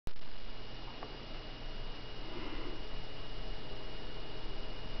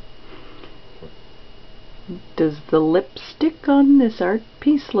Does the lipstick on this art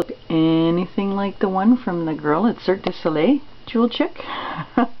piece look anything like the one from the girl at Cirque du Soleil, Jewel Chick?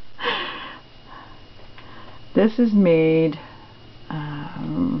 This is made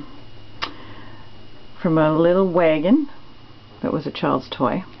from a little wagon that was a child's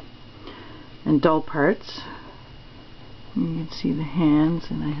toy and doll parts. You can see the hands,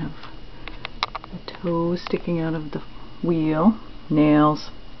 and I have a toe sticking out of the wheel, nails,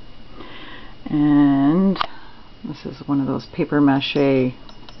 and this is one of those paper mache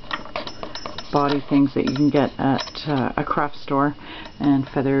body things that you can get at a craft store, and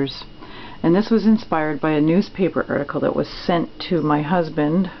feathers. And this was inspired by a newspaper article that was sent to my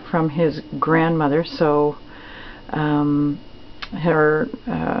husband from his grandmother. So her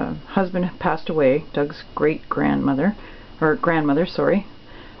husband passed away, Doug's great-grandmother, or grandmother, sorry,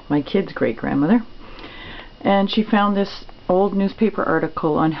 my kid's great-grandmother, and she found this old newspaper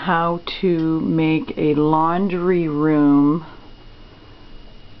article on how to make a laundry room.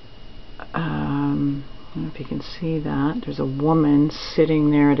 I don't know if you can see that. There's a woman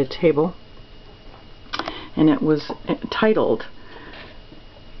sitting there at a table, and it was titled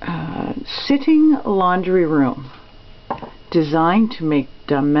Sitting Laundry Room, designed to make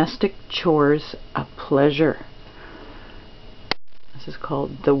domestic chores a pleasure. This is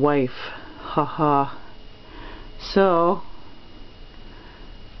called The Wife. Haha. So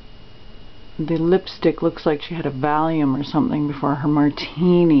the lipstick looks like she had a Valium or something before her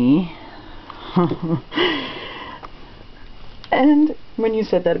martini. And when you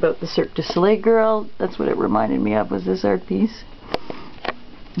said that about the Cirque du Soleil girl, that's what it reminded me of, was this art piece.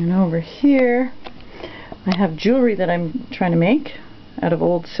 And over here I have jewelry that I'm trying to make out of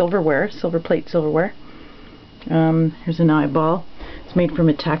old silverware, silver plate silverware. Here's an eyeball. It's made from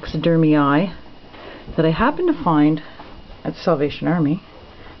a taxidermy eye that I happened to find at Salvation Army,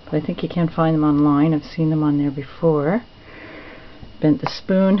 but I think you can't find them online. I've seen them on there before. Bent the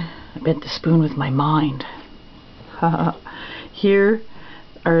spoon. I bent the spoon with my mind. Here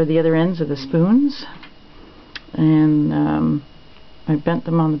are the other ends of the spoons, and I bent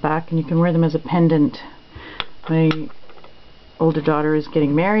them on the back, and you can wear them as a pendant. My older daughter is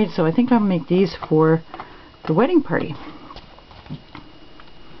getting married, so I think I'll make these for the wedding party.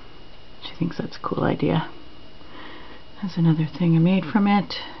 She thinks that's a cool idea. There's another thing I made from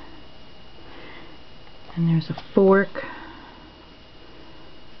it, and there's a fork.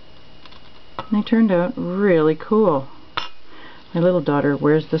 They turned out really cool. My little daughter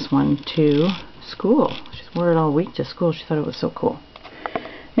wears this one to school. She's wore it all week to school. She thought it was so cool.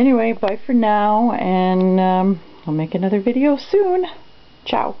 Anyway, bye for now, and I'll make another video soon.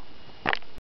 Ciao.